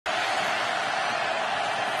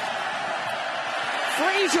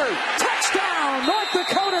Frazier. Touchdown, North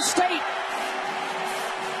Dakota State.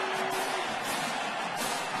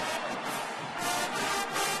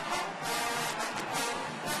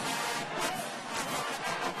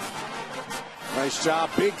 Nice job.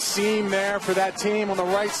 Big seam there for that team on the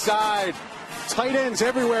right side. Tight ends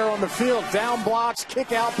everywhere on the field. Down blocks,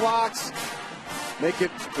 kick out blocks. Make it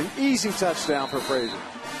an easy touchdown for Frazier.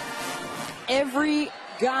 Every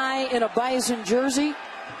guy in a Bison jersey,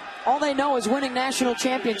 all they know is winning national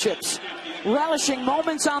championships. Relishing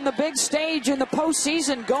moments on the big stage in the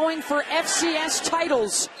postseason, going for FCS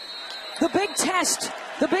titles. The big test,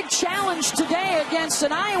 the big challenge today against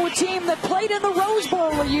an Iowa team that played in the Rose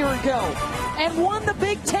Bowl a year ago and won the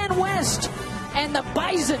Big Ten West. And the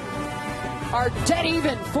Bison are dead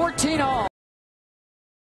even, 14-all.